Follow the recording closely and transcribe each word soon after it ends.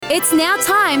It's now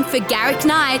time for Garrick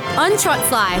Knight on Trots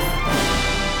Life.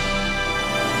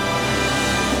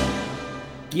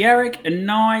 Garrick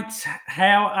Knight,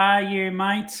 how are you,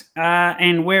 mate?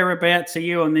 And whereabouts are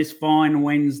you on this fine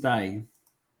Wednesday?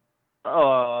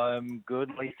 I'm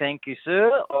good, thank you,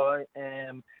 sir. I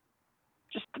am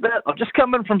I'm just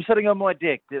coming from sitting on my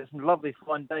deck. There's a lovely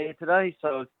fine day here today,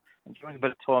 so enjoying a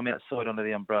bit of time outside under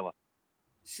the umbrella.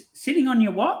 Sitting on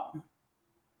your what?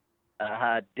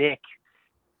 Deck.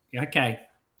 Okay,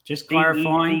 just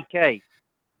clarifying. DECK.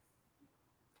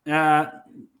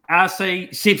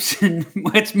 RC Simpson,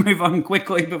 let's move on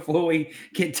quickly before we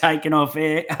get taken off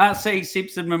air. RC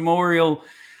Simpson Memorial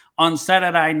on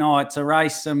Saturday night to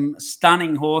race some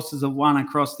stunning horses have won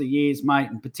across the years, mate,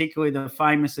 and particularly the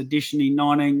famous edition in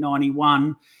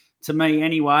 1991. To me,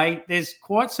 anyway, there's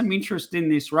quite some interest in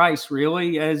this race,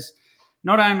 really, as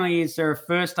not only is there a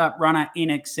first-up runner in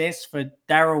excess for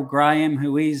Darryl Graham,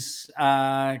 who is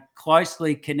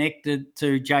closely connected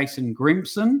to Jason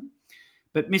Grimson,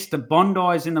 but Mr.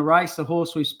 Bondi is in the race, the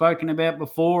horse we've spoken about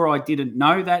before. I didn't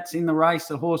know that's in the race,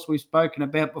 the horse we've spoken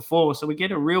about before. So we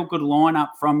get a real good lineup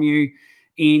from you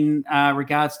in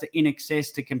regards to in excess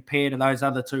to compare to those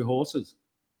other two horses.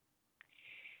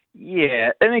 Yeah,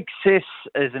 in excess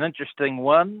is an interesting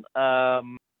one.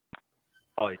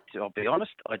 I'll be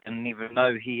honest, I didn't even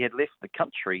know he had left the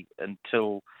country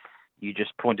until you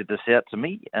just pointed this out to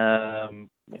me. Yeah.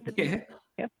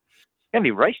 He only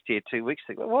raced here 2 weeks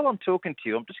ago. While I'm talking to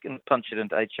you, I'm just going to punch it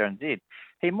into HRNZ.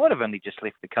 He might have only just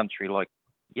left the country like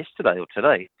yesterday or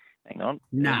today. Hang on.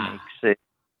 Nah,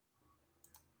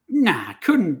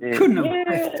 couldn't have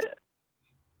left.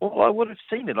 Well, I would have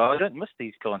seen it. I don't miss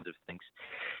these kinds of things.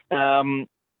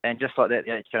 And just like that,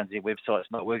 the HRNZ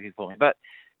website's not working for me. But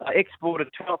exported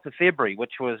 12th of February,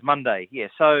 which was Monday. Yeah,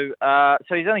 so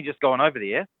he's only just gone over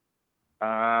there.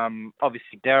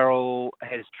 Obviously, Darryl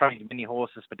has trained many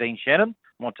horses for Dean Shannon,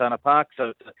 Montana Park, so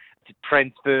it's a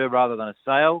transfer rather than a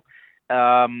sale.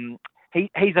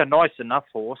 He's a nice enough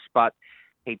horse, but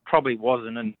he probably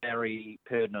wasn't in Barry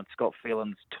Purdon and Scott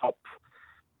Phelan's top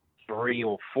 3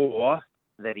 or 4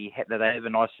 that they have a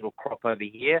nice little crop over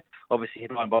here. Obviously,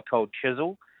 headlined by Cold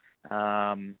Chisel.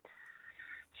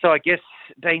 So I guess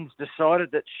Dean's decided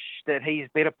that he's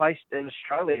better placed in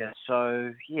Australia.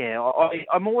 So yeah,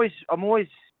 I'm always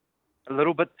a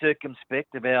little bit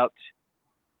circumspect about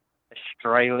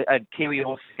Australia. Kiwi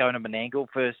horses going to Menangle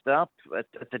first up.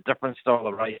 It's a different style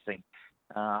of racing,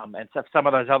 and so some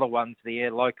of those other ones, the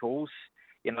locals,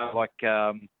 like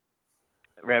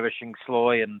Ravishing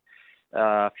Sloy and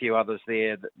a few others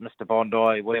there, Mr.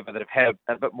 Bondi, whatever, that have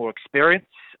had a bit more experience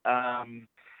in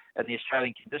the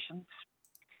Australian conditions.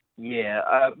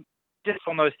 Yeah, just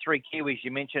on those 3 Kiwis you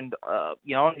mentioned, on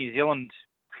New Zealand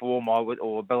form,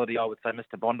 ability, I would say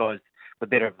Mr. Bondi's the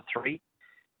better of the 3.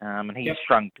 And he's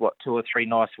strung, 2 or 3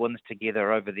 nice wins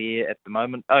together over there at the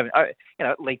moment.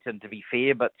 Leaton, to be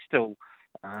fair, but still,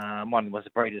 one was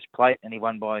a Breeders' Plate, and he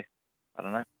won by,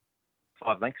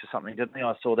 5 lengths or something, didn't he?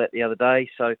 I saw that the other day.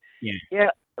 So, yeah,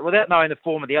 without knowing the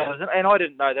form of the others, and I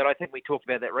didn't know that. I think we talked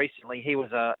about that recently. He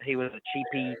was a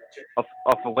cheapie off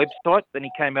a website. Then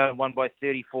he came out and won by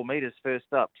 34 metres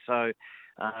first up. So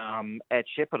at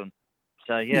Shepparton.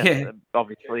 So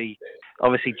obviously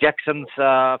Jackson's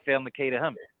found the key to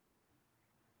him.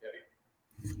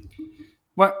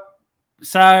 What?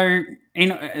 So,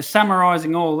 in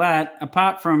summarising all that,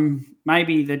 apart from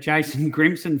maybe the Jason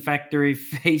Grimson factor,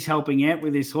 if he's helping out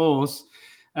with this horse,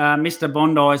 Mr.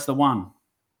 Bondi is the one.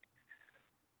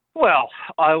 Well,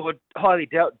 I would highly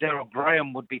doubt Darryl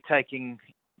Graham would be taking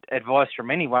advice from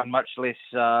anyone, much less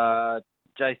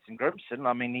Jason Grimson.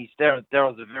 I mean,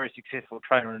 Darryl's a very successful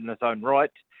trainer in his own right,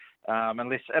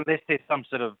 unless there's some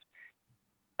sort of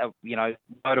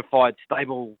notified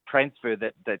stable transfer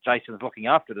that Jason's looking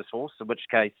after this horse, in which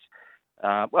case,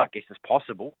 I guess it's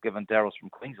possible, given Darryl's from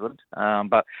Queensland.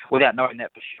 But without knowing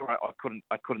that for sure,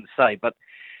 I couldn't say. But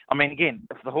I mean, again,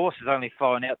 if the horse is only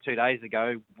flown out 2 days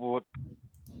ago,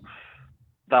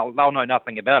 they'll know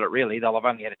nothing about it really. They'll have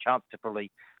only had a chance to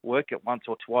probably work it once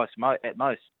or twice at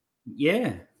most.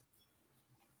 Yeah.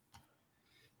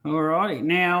 All righty.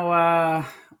 Now,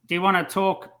 do you want to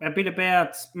talk a bit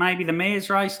about maybe the mares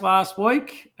race last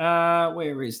week?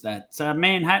 Where is that?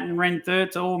 Manhattan ran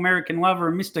third to All American Lover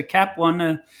and Mr.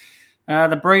 Kaplan.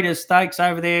 The Breeders' Stakes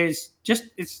over there is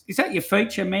that your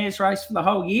feature mares race for the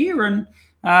whole year? And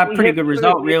pretty good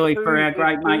result really for our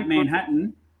great mate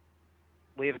Manhattan.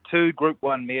 We have 2 Group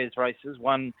 1 mares races.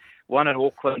 One in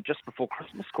Auckland just before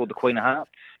Christmas called the Queen of Hearts,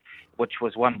 which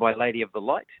was won by Lady of the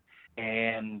Light.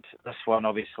 And this one,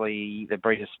 obviously, the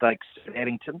Breeders' Stakes at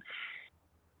Addington.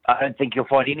 I don't think you'll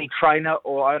find any trainer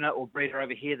or owner or breeder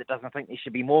over here that doesn't think there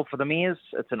should be more for the mares.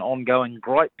 It's an ongoing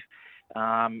gripe,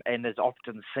 and there's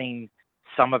often seen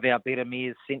some of our better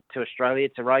mares sent to Australia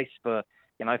to race for,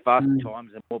 faster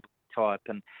times and more type.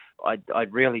 And I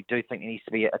really do think there needs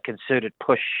to be a concerted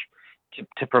push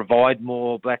to provide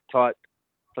more black type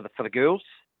for the girls.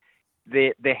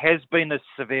 There has been a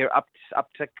severe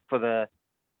uptick for the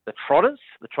trotters,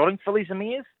 the trotting fillies and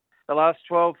mares. The last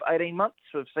 12, 18 months,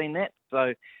 we've seen that.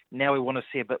 So now we want to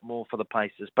see a bit more for the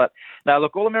paces. But now,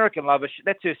 look, All American Lover,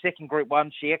 that's her second Group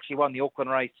 1. She actually won the Auckland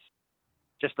race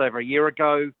just over a year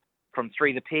ago from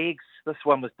 3 the pegs. This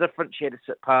one was different. She had to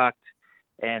sit parked.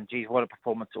 And, geez, what a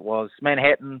performance it was.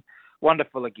 Manhattan,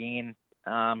 wonderful again.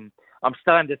 I'm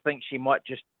starting to think she might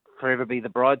just forever be the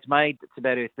bridesmaid. It's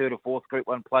about her third or fourth Group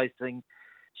 1 placing.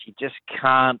 She just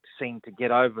can't seem to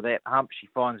get over that hump. She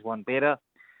finds one better.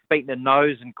 Beating the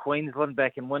nose in Queensland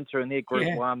back in winter in their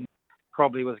Group 1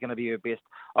 probably was going to be her best.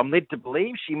 I'm led to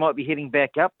believe she might be heading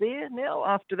back up there now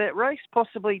after that race,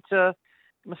 possibly to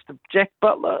Mr. Jack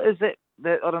Butler. Is that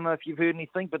I don't know if you've heard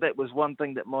anything, but that was one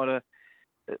thing that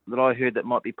I heard that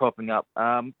might be popping up.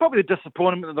 Probably the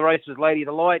disappointment of the race was Lady of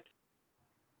the Light.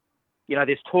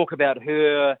 There's talk about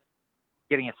her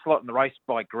getting a slot in the race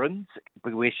by Grins,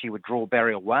 where she would draw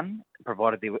barrier 1,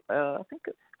 provided there were,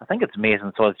 I think it's mares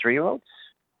inside 3-year-olds.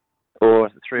 Or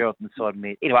is it 3-year-old inside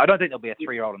mare? Anyway, I don't think there'll be a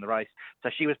 3-year-old in the race. So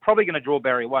she was probably going to draw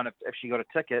barrier 1 if she got a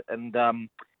ticket. And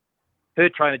her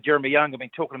trainer, Jeremy Young, have been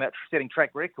talking about setting track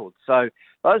records. So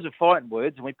those are fighting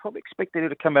words, and we probably expected her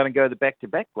to come out and go the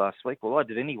back-to-back last week. Well, I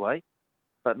did anyway.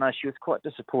 But no, she was quite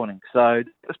disappointing. So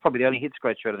that's probably the only head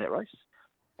scratcher out of that race.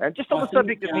 And just on the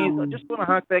subject of mares, I just want to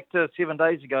hark back to 7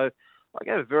 days ago. I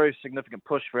gave a very significant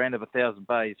push for Anne of 1,000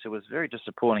 Bays. It was very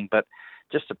disappointing. But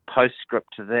just a postscript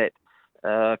to that,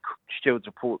 Stewart's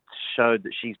report showed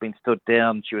that she's been stood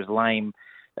down. She was lame,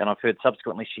 and I've heard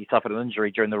subsequently she suffered an injury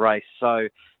during the race. So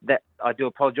that I do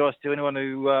apologise to anyone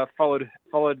who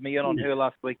followed me in on her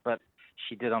last week, but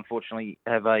she did unfortunately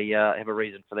have a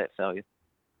reason for that failure.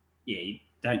 Yeah, you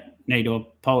don't need to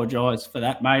apologise for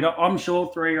that, mate. I'm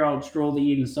sure 3-year-olds draw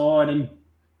the inside, and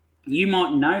you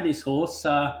might know this horse.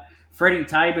 Freddie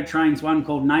Tabor trains one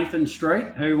called Nathan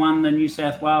Street, who won the New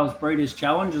South Wales Breeders'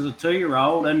 Challenge as a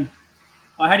 2-year-old, and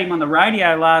I had him on the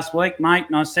radio last week, mate,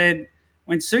 and I said,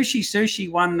 when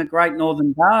Sushi won the Great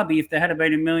Northern Derby, if there had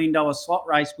been $1 million slot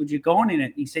race, would you have gone in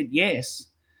it? He said, yes.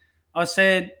 I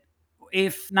said,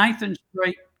 if Nathan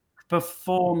Street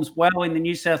performs well in the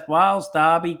New South Wales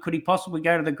Derby, could he possibly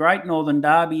go to the Great Northern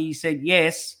Derby? He said,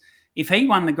 yes. If he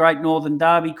won the Great Northern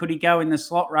Derby, could he go in the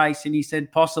slot race? And he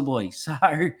said, possibly. So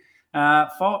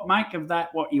make of that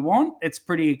what you want. It's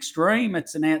pretty extreme.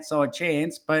 It's an outside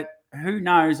chance, but who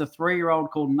knows, a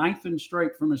 3-year-old called Nathan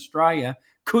Street from Australia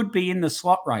could be in the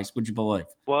slot race, would you believe?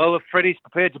 Well, if Freddie's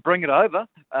prepared to bring it over,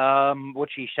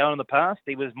 which he's shown in the past,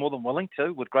 he was more than willing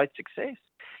to with great success.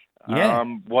 Yeah.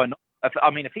 Why not?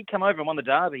 If he come over and won the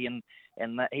Derby and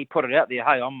he put it out there,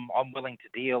 hey, I'm willing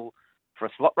to deal for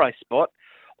a slot race spot.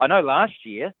 I know last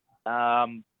year,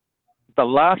 the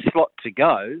last slot to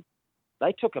go,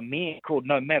 they took a mare called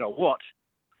No Matter What.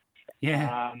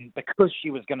 Yeah. Because she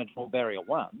was going to draw barrier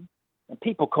 1. And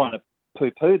people kind of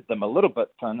poo-pooed them a little bit,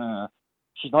 saying,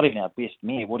 she's not even our best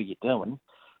mare, what are you doing?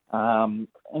 And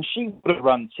she would have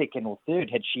run second or third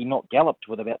had she not galloped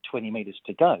with about 20 metres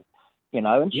to go,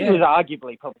 and she was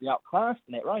arguably probably outclassed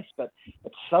in that race, but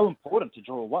it's so important to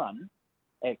draw 1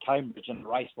 at Cambridge in a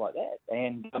race like that.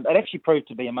 And it actually proved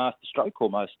to be a master stroke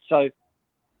almost. So,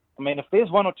 if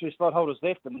there's 1 or 2 slot holders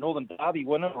left and the Northern Derby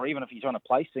winner, or even if he's on a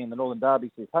placing and the Northern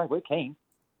Derby says, hey, we're keen,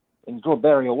 and draw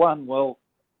barrier 1, well,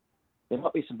 there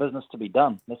might be some business to be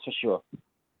done, that's for sure.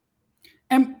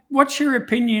 And what's your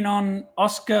opinion on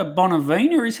Oscar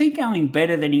Bonavina? Is he going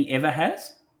better than he ever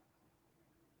has?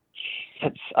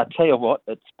 I tell you what,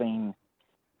 it's been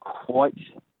quite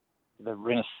the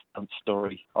Renaissance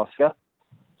story, Oscar.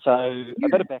 So a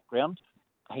bit of background.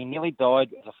 He nearly died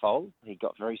as a foal. He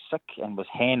got very sick and was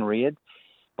hand-reared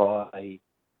by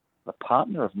the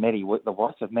partner of the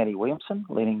wife of Matty Williamson,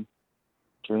 leading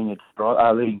trainer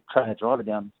driver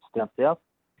down south.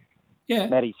 Yeah.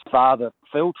 Matty's father,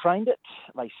 Phil, trained it.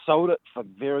 They sold it for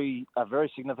a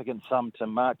very significant sum to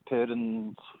Mark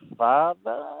Purdon's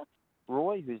father,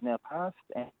 Roy, who's now passed,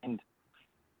 and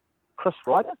Chris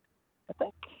Ryder, I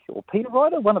think, or Peter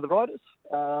Ryder, one of the riders.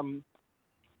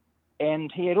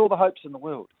 And he had all the hopes in the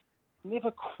world.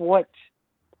 Never quite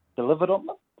delivered on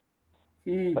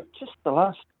them. But just the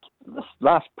last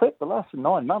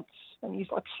 9 months, and he's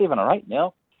like 7 or 8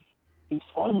 now, he's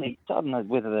finally, I don't know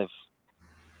whether they've,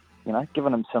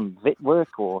 given him some vet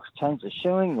work or changed the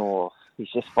shoeing or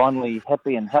he's just finally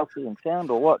happy and healthy and sound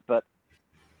or what. But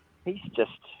he's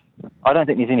just, I don't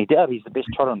think there's any doubt he's the best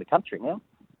trotter in the country now.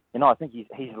 You know, I think he's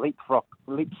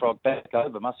leapfrog back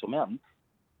over Muscle Mountain.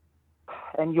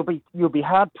 And you'll be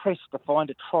hard pressed to find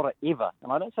a trotter ever,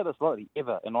 and I don't say this lightly,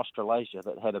 ever in Australasia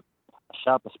that had a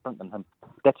sharper sprint than him.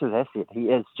 That's his asset. He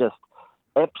is just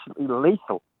absolutely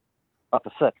lethal up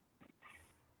a six.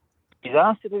 He's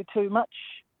asked to do too much.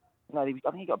 You know, I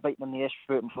think he got beaten in the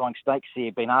Ashford and Flying Stakes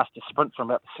here, being asked to sprint from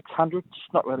about 600.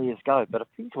 Just not really his go. But if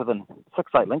he's within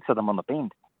 6-8 lengths of them on the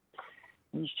bend,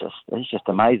 he's just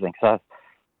amazing. So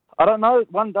I don't know.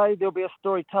 One day there'll be a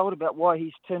story told about why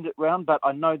he's turned it round, but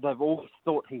I know they've always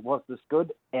thought he was this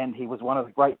good, and he was one of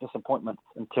the great disappointments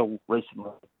until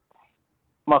recently.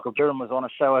 Michael Garrick was on a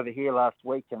show over here last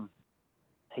week, and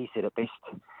he said it best.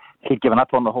 He'd given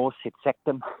up on the horse. He'd sacked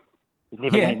him. He's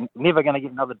never going to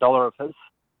get another dollar of his.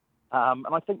 And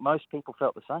I think most people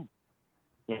felt the same.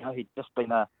 You know, he'd just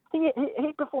been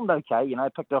he performed okay. You know,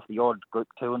 picked off the odd Group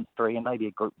 2 and 3 and maybe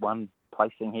a Group 1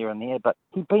 placing here and there, but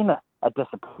he'd been a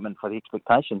disappointment for the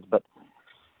expectations. But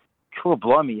cool,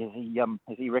 blimey,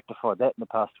 has he rectified that in the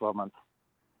past 12 months?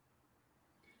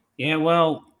 Yeah,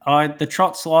 well, the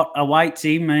trot slot awaits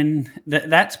him, and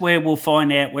that's where we'll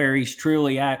find out where he's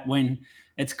truly at when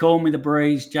it's Call Me the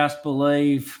Breeze, Just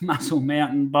Believe, Muscle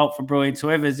Mountain, Bolt for Brilliance,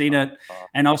 whoever's in it,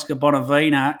 and Oscar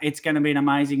Bonavina. It's going to be an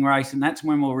amazing race, and that's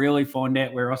when we'll really find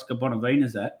out where Oscar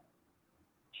Bonavina's at.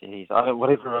 Jeez,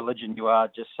 whatever religion you are,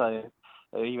 just say,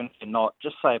 even if you're not,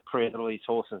 just say a prayer that all these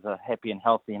horses are happy and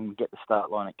healthy and get the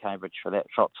start line at Cambridge for that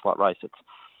trot slot race.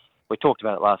 We talked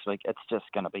about it last week. It's just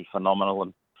going to be phenomenal,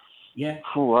 and yeah,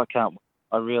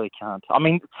 I really can't. I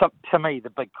mean, to me, the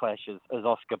big clash is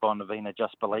Oscar Bonavina,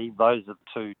 Just Believe. Those are the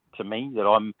two, to me, that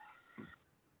I'm,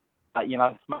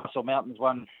 Muscle Mountain's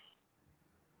one,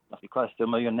 must be close to $1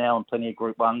 million now, and plenty of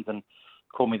Group 1s, and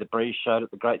Call Me the Breeze showed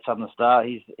at the Great Southern Star.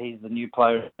 He's the new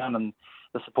player around, and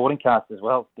the supporting cast as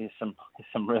well. There's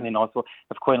some really nice.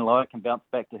 If Queen Lyra can bounce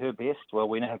back to her best, well,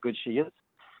 we know how good she is.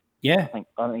 Yeah. I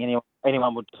don't think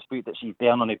anyone would dispute that she's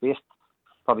down on her best,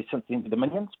 probably since the end of the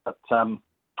Dominions, but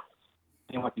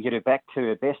anyone can get her back to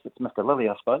her best, it's Mr. Lilly,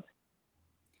 I suppose.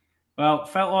 Well, it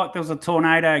felt like there was a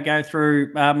tornado go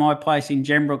through my place in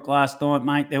Gembrook last night,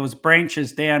 mate. There was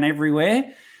branches down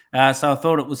everywhere. So I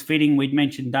thought it was fitting we'd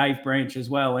mention Dave Branch as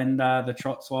well, and the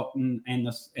trot slot and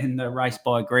the race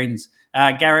by Grins.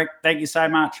 Garrick, thank you so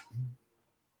much.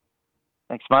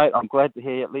 Thanks, mate. I'm glad to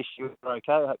hear at least you're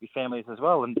okay. I hope your family is as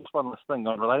well. And just one last thing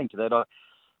on relating to that,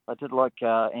 I did like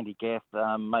Andy Gaff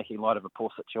making light of a poor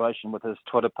situation with his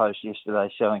Twitter post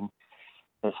yesterday showing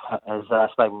his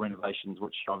stable renovations,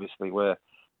 which obviously were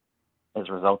as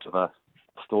a result of a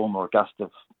storm or a gust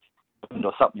of wind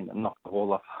or something that knocked the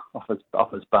wall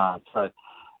off his barn. So,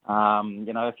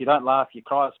 if you don't laugh, you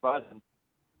cry, I suppose. And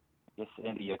I guess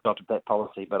Andy adopted that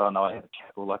policy, but I know I had a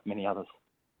chuckle like many others.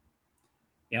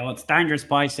 Yeah, well, it's a dangerous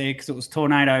place there because it was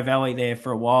Tornado Valley there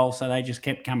for a while, so they just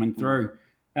kept coming through.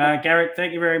 Garrick,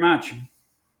 thank you very much.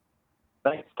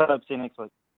 Thanks, Todd. See you next week.